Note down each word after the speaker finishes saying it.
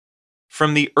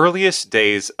From the earliest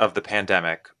days of the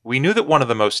pandemic, we knew that one of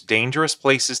the most dangerous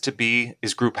places to be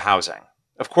is group housing.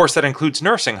 Of course, that includes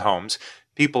nursing homes.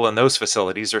 People in those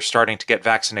facilities are starting to get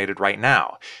vaccinated right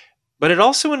now. But it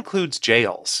also includes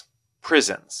jails,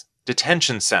 prisons,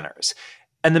 detention centers,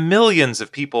 and the millions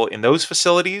of people in those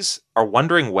facilities are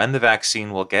wondering when the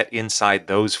vaccine will get inside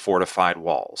those fortified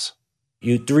walls.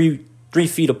 You three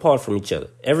feet apart from each other.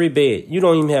 Every bed, you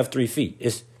don't even have 3 feet.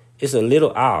 It's a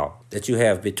little aisle that you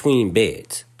have between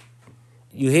beds.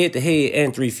 You head to head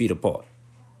and 3 feet apart.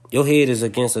 Your head is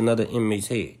against another inmate's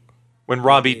head. When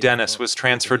Robbie Dennis was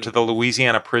transferred to the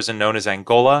Louisiana prison known as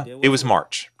Angola, it was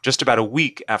March, just about a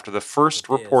week after the first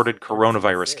reported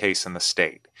coronavirus case in the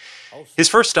state. His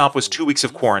first stop was 2 weeks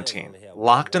of quarantine,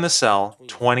 locked in the cell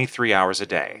 23 hours a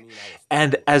day.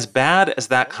 And as bad as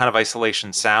that kind of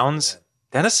isolation sounds,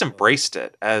 Dennis embraced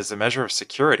it as a measure of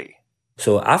security.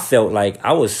 So I felt like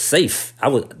I was safe. I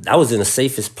was in the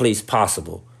safest place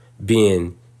possible,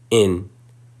 being in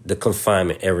the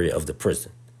confinement area of the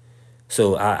prison.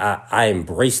 So I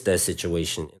embraced that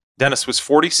situation. Dennis was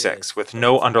 46 with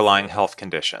no underlying health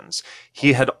conditions.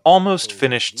 He had almost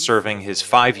finished serving his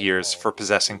 5 years for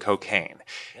possessing cocaine.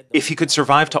 If he could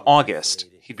survive to August,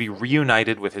 he'd be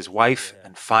reunited with his wife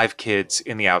and 5 kids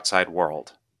in the outside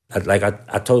world.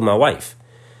 I told my wife,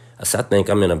 I said, I think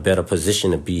I'm in a better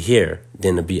position to be here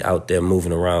than to be out there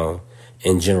moving around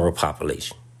in general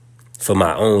population for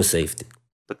my own safety.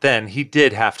 But then he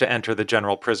did have to enter the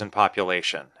general prison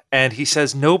population. And he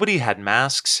says nobody had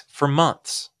masks for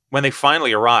months. When they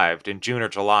finally arrived in June or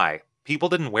July, people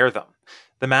didn't wear them.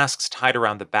 The masks tied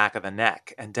around the back of the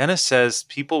neck. And Dennis says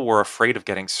people were afraid of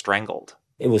getting strangled.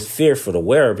 It was fearful to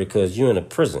wear because you're in a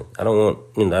prison. I don't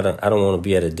want to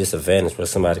be at a disadvantage where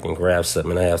somebody can grab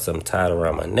something and I have something tied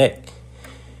around my neck.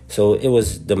 So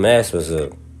the mask was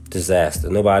a disaster.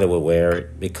 Nobody would wear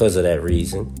it because of that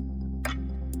reason.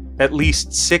 At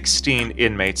least 16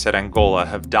 inmates at Angola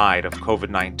have died of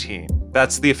COVID-19.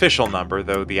 That's the official number,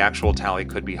 though the actual tally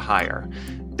could be higher.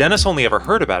 Dennis only ever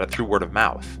heard about it through word of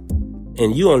mouth.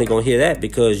 And you only gonna hear that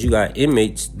because you got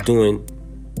inmates doing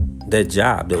that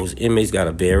job. Those inmates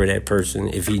gotta bury that person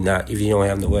if he don't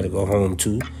have nowhere to go home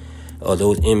to. Or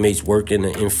those inmates work in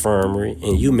the infirmary,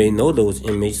 and you may know those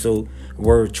inmates, so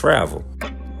word travel.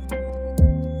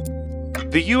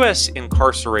 The U.S.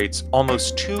 incarcerates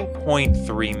almost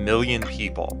 2.3 million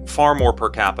people, far more per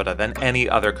capita than any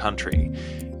other country.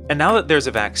 And now that there's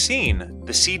a vaccine,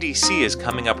 the CDC is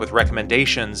coming up with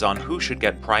recommendations on who should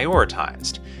get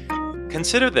prioritized.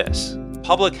 Consider this.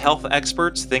 Public health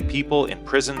experts think people in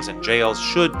prisons and jails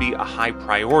should be a high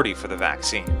priority for the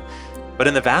vaccine. But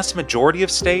in the vast majority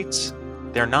of states,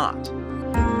 they're not.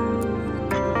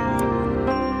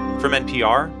 From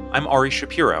NPR, I'm Ari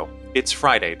Shapiro. It's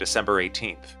Friday, December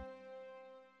 18th.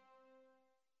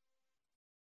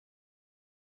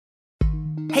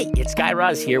 Hey, it's Guy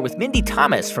Raz here with Mindy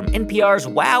Thomas from NPR's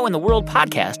Wow in the World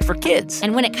podcast for kids.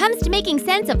 And when it comes to making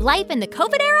sense of life in the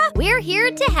COVID era, we're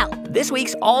here to help. This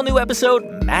week's all-new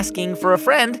episode, Masking for a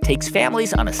Friend, takes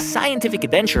families on a scientific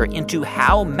adventure into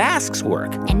how masks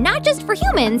work. And not just for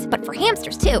humans, but for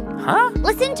hamsters, too. Huh?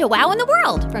 Listen to Wow in the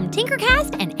World from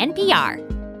Tinkercast and NPR.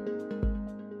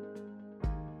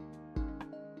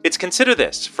 It's Consider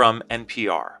This from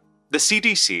NPR. The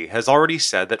CDC has already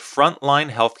said that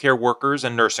frontline healthcare workers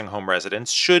and nursing home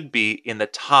residents should be in the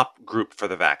top group for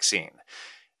the vaccine.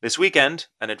 This weekend,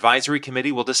 an advisory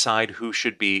committee will decide who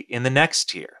should be in the next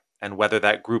tier and whether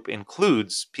that group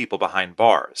includes people behind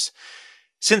bars.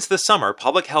 Since the summer,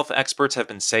 public health experts have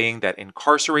been saying that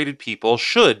incarcerated people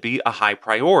should be a high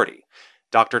priority.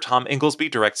 Dr. Tom Inglesby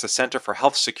directs the Center for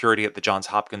Health Security at the Johns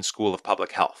Hopkins School of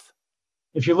Public Health.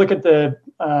 If you look at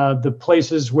the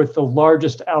places with the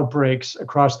largest outbreaks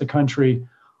across the country,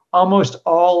 almost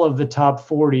all of the top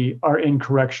 40 are in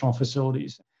correctional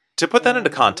facilities. To put that into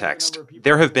context,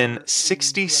 there have been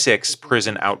 66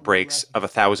 prison outbreaks of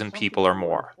 1,000 people or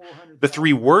more. The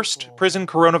 3 worst prison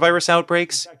coronavirus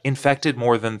outbreaks infected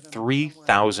more than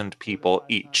 3,000 people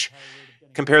each.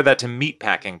 Compare that to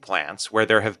meatpacking plants, where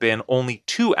there have been only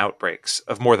 2 outbreaks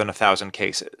of more than 1,000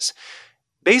 cases.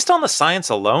 Based on the science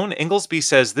alone, Inglesby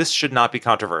says this should not be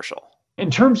controversial.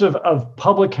 In terms of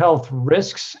public health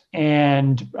risks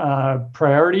and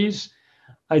priorities,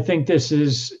 I think this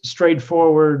is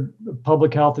straightforward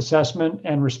public health assessment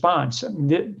and response.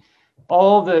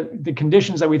 All the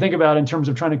conditions that we think about in terms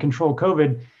of trying to control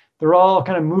COVID, they're all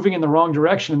kind of moving in the wrong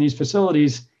direction in these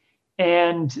facilities.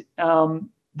 And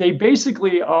they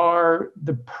basically are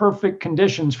the perfect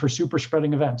conditions for super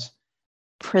spreading events.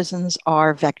 Prisons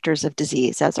are vectors of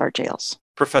disease, as are jails.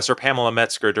 Professor Pamela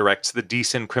Metzger directs the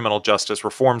Deason Criminal Justice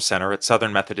Reform Center at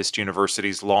Southern Methodist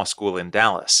University's Law School in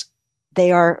Dallas.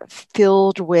 They are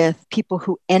filled with people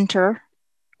who enter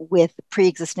with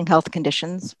pre-existing health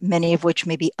conditions, many of which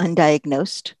may be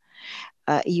undiagnosed.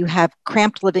 You have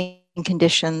cramped living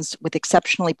conditions with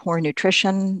exceptionally poor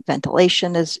nutrition.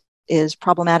 Ventilation is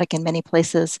problematic in many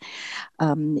places.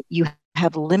 You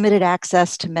have limited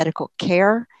access to medical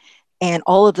care. And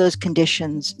all of those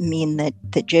conditions mean that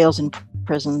jails and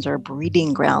prisons are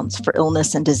breeding grounds for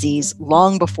illness and disease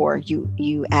long before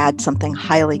you add something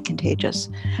highly contagious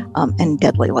and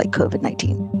deadly like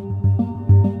COVID-19.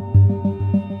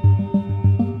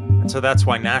 And so that's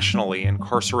why nationally,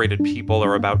 incarcerated people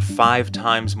are about 5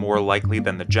 times more likely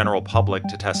than the general public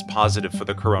to test positive for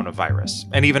the coronavirus.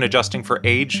 And even adjusting for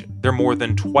age, they're more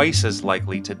than twice as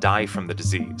likely to die from the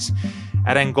disease.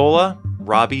 At Angola,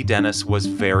 Robbie Dennis was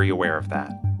very aware of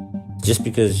that. Just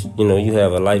because, you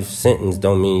have a life sentence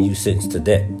don't mean you sentenced to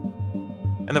death.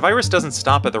 And the virus doesn't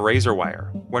stop at the razor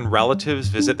wire. When relatives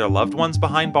visit their loved ones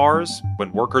behind bars,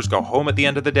 when workers go home at the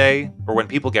end of the day, or when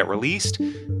people get released,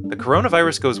 the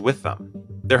coronavirus goes with them.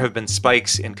 There have been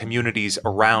spikes in communities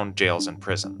around jails and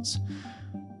prisons.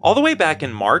 All the way back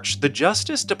in March, the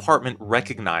Justice Department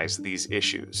recognized these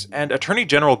issues, and Attorney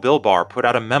General Bill Barr put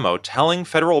out a memo telling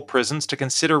federal prisons to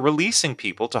consider releasing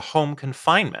people to home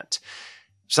confinement.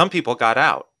 Some people got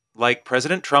out, like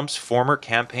President Trump's former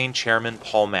campaign chairman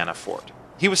Paul Manafort.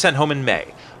 He was sent home in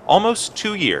May, almost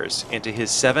 2 years into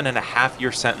his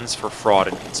 7.5-year sentence for fraud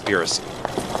and conspiracy.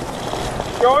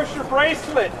 Show us your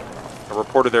bracelet! A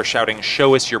reporter there shouting,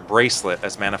 "Show us your bracelet,"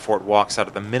 as Manafort walks out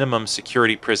of the minimum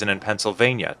security prison in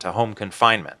Pennsylvania to home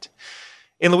confinement.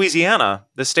 In Louisiana,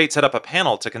 the state set up a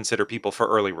panel to consider people for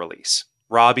early release.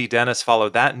 Robbie Dennis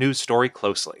followed that news story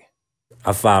closely.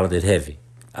 I followed it heavy.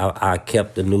 I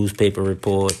kept the newspaper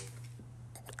report.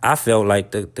 I felt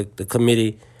like the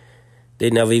committee, they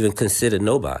never even considered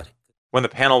nobody. When the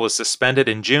panel was suspended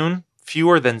in June,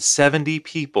 fewer than 70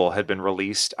 people had been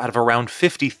released out of around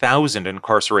 50,000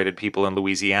 incarcerated people in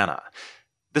Louisiana.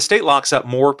 The state locks up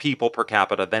more people per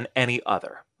capita than any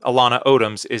other. Alana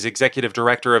Odoms is executive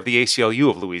director of the ACLU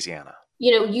of Louisiana.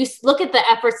 You look at the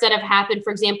efforts that have happened,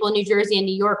 for example, in New Jersey and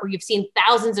New York, where you've seen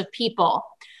thousands of people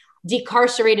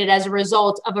decarcerated as a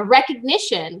result of a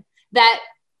recognition that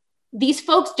these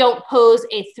folks don't pose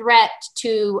a threat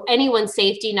to anyone's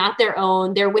safety, not their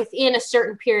own. They're within a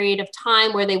certain period of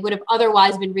time where they would have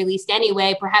otherwise been released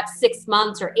anyway, perhaps 6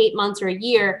 months or 8 months or a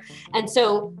year. And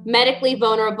so medically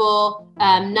vulnerable,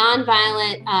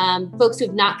 nonviolent folks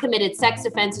who've not committed sex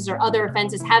offenses or other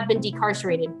offenses have been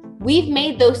decarcerated. We've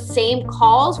made those same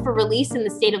calls for release in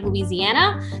the state of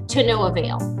Louisiana to no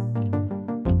avail.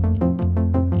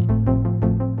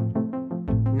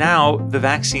 Now the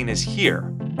vaccine is here.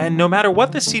 And no matter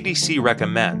what the CDC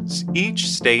recommends, each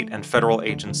state and federal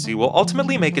agency will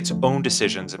ultimately make its own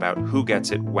decisions about who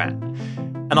gets it when.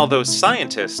 And although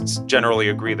scientists generally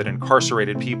agree that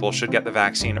incarcerated people should get the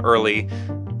vaccine early,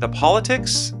 the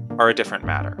politics are a different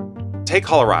matter. Take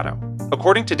Colorado.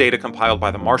 According to data compiled by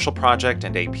the Marshall Project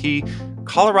and AP,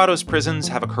 Colorado's prisons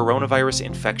have a coronavirus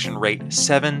infection rate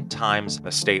 7 times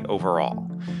the state overall.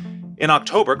 In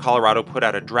October, Colorado put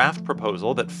out a draft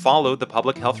proposal that followed the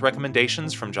public health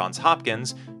recommendations from Johns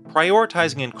Hopkins,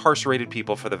 prioritizing incarcerated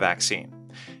people for the vaccine.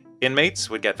 Inmates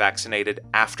would get vaccinated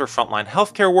after frontline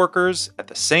healthcare workers, at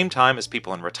the same time as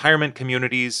people in retirement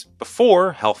communities,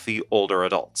 before healthy older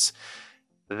adults.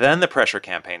 Then the pressure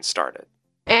campaign started.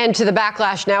 And to the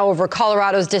backlash now over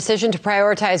Colorado's decision to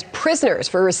prioritize prisoners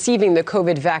for receiving the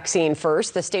COVID vaccine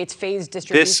first. The state's phased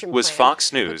distribution This was plan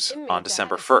Fox News on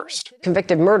December 1st.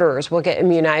 Convicted murderers will get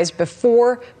immunized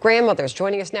before grandmothers.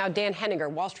 Joining us now, Dan Henninger,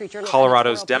 Wall Street Journal.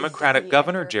 Colorado's Democratic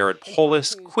Governor Jared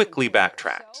Polis quickly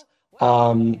backtracked.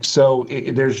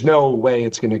 There's no way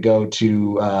it's going to go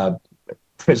to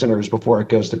prisoners before it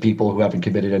goes to people who haven't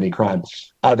committed any crime.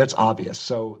 That's obvious.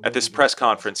 So at this press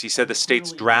conference, he said the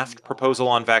state's draft proposal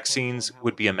on vaccines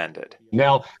would be amended.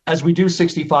 Now, as we do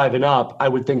 65 and up, I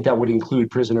would think that would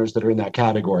include prisoners that are in that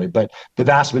category. But the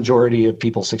vast majority of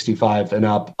people 65 and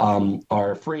up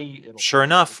are free. Sure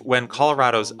enough, when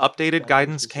Colorado's updated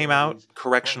guidance came out,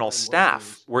 correctional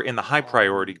staff were in the high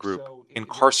priority group.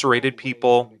 Incarcerated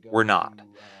people were not.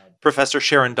 Professor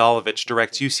Sharon Dolovich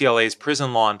directs UCLA's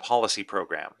Prison Law and Policy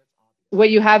program. what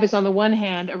you have is, on the one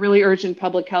hand, a really urgent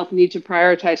public health need to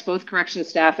prioritize both corrections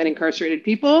staff and incarcerated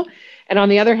people. And on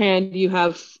the other hand, you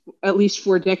have at least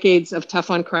 4 decades of tough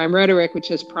on crime rhetoric, which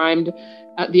has primed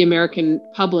the American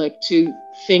public to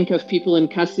think of people in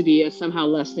custody as somehow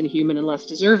less than human and less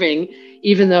deserving,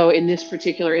 even though in this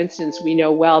particular instance, we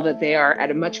know well that they are at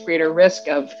a much greater risk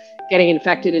of getting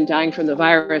infected and dying from the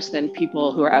virus than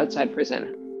people who are outside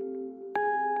prison.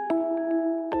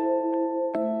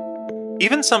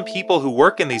 Even some people who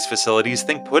work in these facilities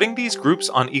think putting these groups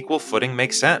on equal footing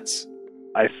makes sense.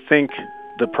 I think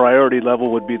the priority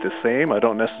level would be the same. I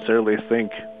don't necessarily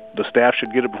think the staff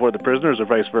should get it before the prisoners or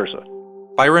vice versa.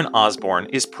 Byron Osborne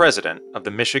is president of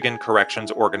the Michigan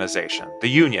Corrections Organization, the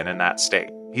union in that state.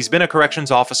 He's been a corrections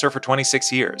officer for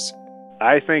 26 years.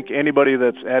 I think anybody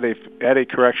that's at a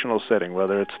correctional setting,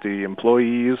 whether it's the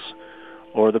employees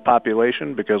or the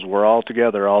population, because we're all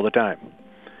together all the time.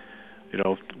 You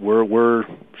know, we're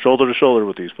shoulder to shoulder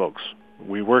with these folks.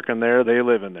 We work in there, they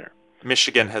live in there.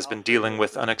 Michigan has been dealing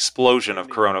with an explosion of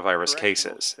coronavirus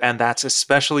cases, and that's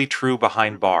especially true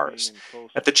behind bars.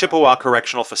 At the Chippewa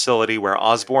Correctional Facility where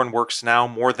Osborne works now,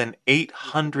 more than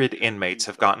 800 inmates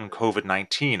have gotten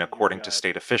COVID-19, according to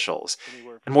state officials.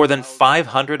 And more than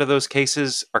 500 of those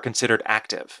cases are considered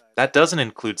active. That doesn't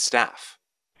include staff.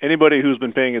 Anybody who's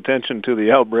been paying attention to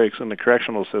the outbreaks in the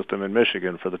correctional system in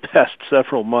Michigan for the past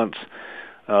several months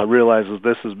realizes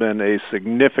this has been a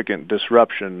significant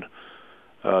disruption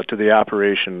to the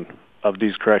operation of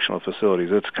these correctional facilities.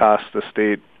 It's cost the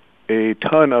state a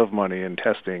ton of money in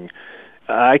testing.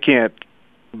 I can't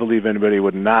believe anybody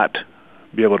would not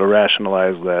be able to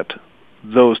rationalize that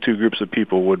those two groups of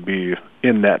people would be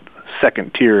in that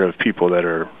second tier of people that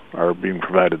are being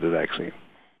provided the vaccine.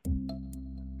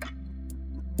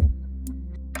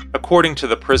 According to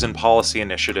the Prison Policy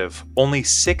Initiative, only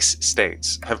 6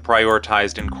 states have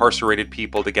prioritized incarcerated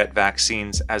people to get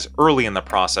vaccines as early in the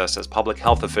process as public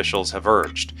health officials have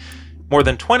urged. More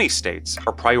than 20 states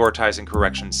are prioritizing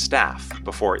corrections staff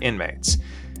before inmates.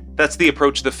 That's the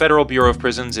approach the Federal Bureau of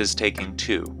Prisons is taking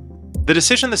too. The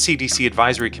decision the CDC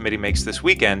Advisory Committee makes this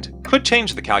weekend could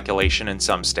change the calculation in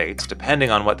some states, depending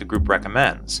on what the group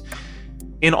recommends.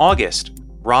 In August,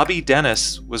 Robbie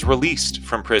Dennis was released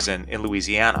from prison in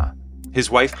Louisiana.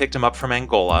 His wife picked him up from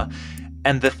Angola,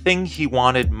 and the thing he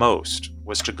wanted most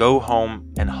was to go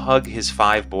home and hug his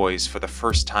 5 boys for the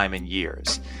first time in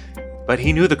years. But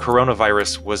he knew the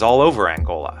coronavirus was all over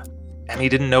Angola, and he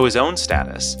didn't know his own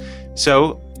status.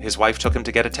 So his wife took him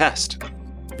to get a test.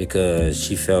 Because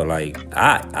she felt like,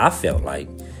 I felt like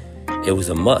it was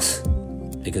a must.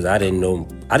 Because I didn't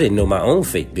know my own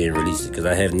fate being released, because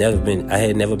I had never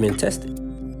been tested.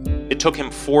 It took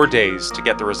him 4 days to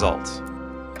get the results.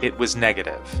 It was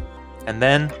negative. And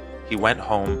then he went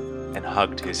home and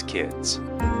hugged his kids.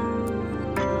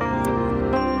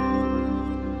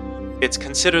 It's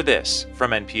Consider This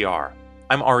from NPR.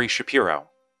 I'm Ari Shapiro.